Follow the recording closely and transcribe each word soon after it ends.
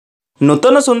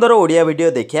नूतन सुंदर ओडिया वीडियो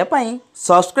देखिया पाई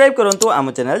सब्सक्राइब करंतु आम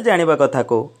चैनल जानिबा कथा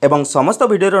को एवं समस्त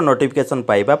वीडियो नोटिफिकेशन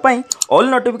पाइबा पाई ऑल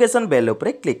नोटिफिकेशन बेल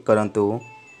उपरे क्लिक करंतु।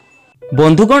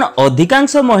 बंधुगण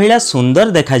अधिकांश महिला सुंदर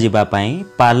देखा जिबा पाई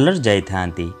पार्लर जाई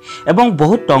थांती एवं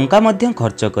बहुत टंका मध्य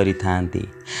खर्च करि थांती।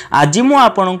 आज मु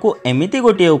आपनकु एमिति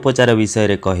गोटे उपचार विषय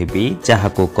रे कहिबी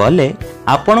जाहाको कले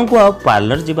आपनकु आ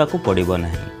पार्लर जिबाकू पड़िबो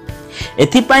नाही।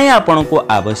 एथि पाई आपनकु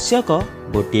आवश्यक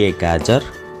गोटे गाजर,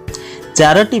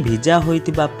 4टी भिजा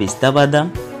होइतिबा पिस्ता बादाम,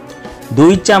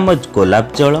 2 चामच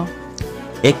गोलाप जल,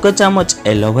 1 चामच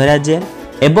एलोवेरा जेल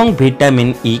एवं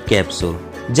विटामिन ई कैप्सूल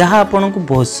जहाँ आपन को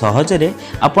बहुत सहज रे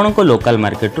आपन को लोकल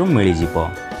मार्केट रू मिली जिवो।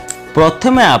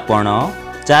 प्रथमे आपन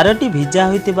 4टी भिजा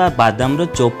होइतिबा बादाम रो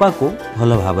चोपा को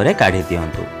भलो भाबरे काढी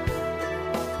दियंतु।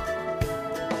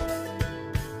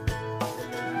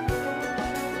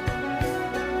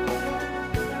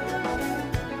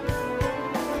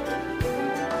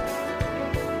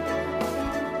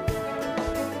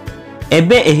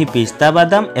 एबे एही पिस्ता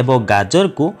बादाम एवं गाजर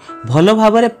को भलो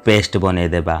भाबरे पेस्ट बने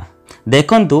देबा।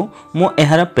 देखंतु मु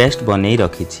एहार पेस्ट बने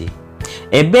रखिछि।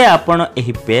 एबे आपण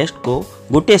एही पेस्ट को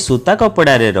गोटे सूता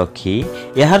कपड़ा रे रखी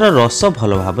एहार रस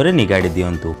भलो भाबरे निगाड़ी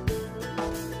दियंतु।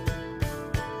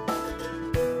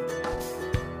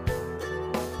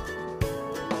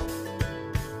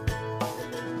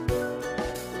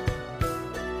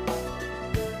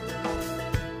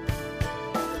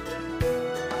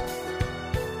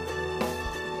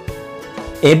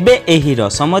 एबे एही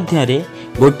रस मध्यरे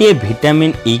गोटे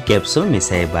विटामिन ई कैप्सूल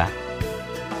मिसाइबा।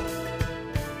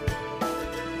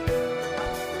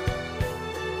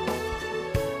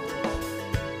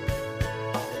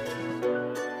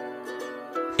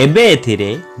 एबे एथिरे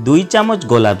 2 चामच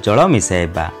गोलाप जल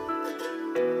मिसाइबा।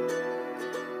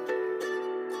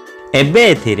 एबे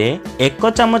एथिरे 1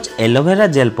 चामच एलोवेरा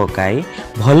जेल पकाई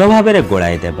भलो भाबरे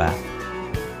गोळाई देबा।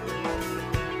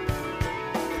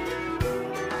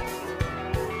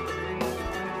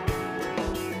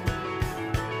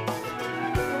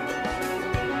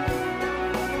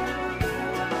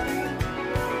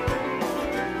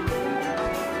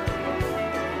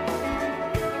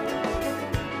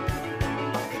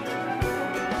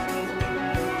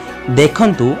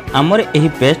 देखंतु आमर एही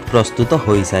पेस्ट प्रस्तुत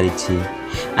हो सारी।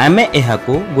 आमे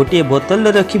एहाको गोटे बोतल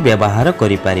रखी व्यवहार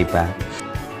करि पारिबा।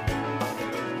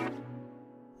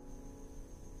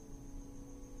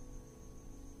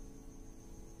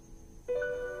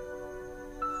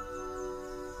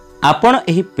 आपण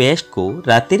एही पेस्ट को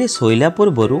राति रे सोइला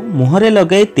पूर्वरु मुहरे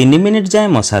लगाई 3 मिनिट जाए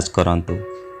मसाज करंतु।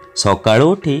 सकाळु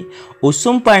उठी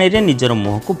उषुम पानी रे निजर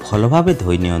मुह को भलो भाबे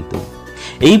धोई नियंतु।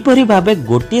 एहीपरि भावे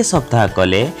गोटे सप्ताह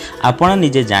कले आपण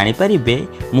निजे जानि परिबे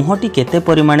मुहटी केते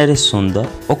परिमाण रे सुंदर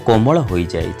और कोमल होई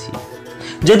जाईछि।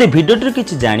 जदि भिडियोटी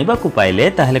किछि जानिबा को पाइले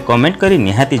ताहले कमेंट करी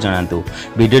निहाती जणांतु।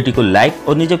 भिडियोटी को लाइक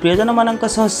और निज प्रियजन मानक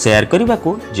सह शेयर करबा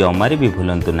को जमारे भी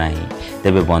भूलंतु नाही।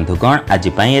 तेबे बंधुगण आज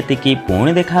पई एतिकी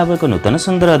पुणी देखा हबे को नूतन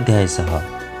सुंदर अध्याय सह।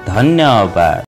 धन्यवाद।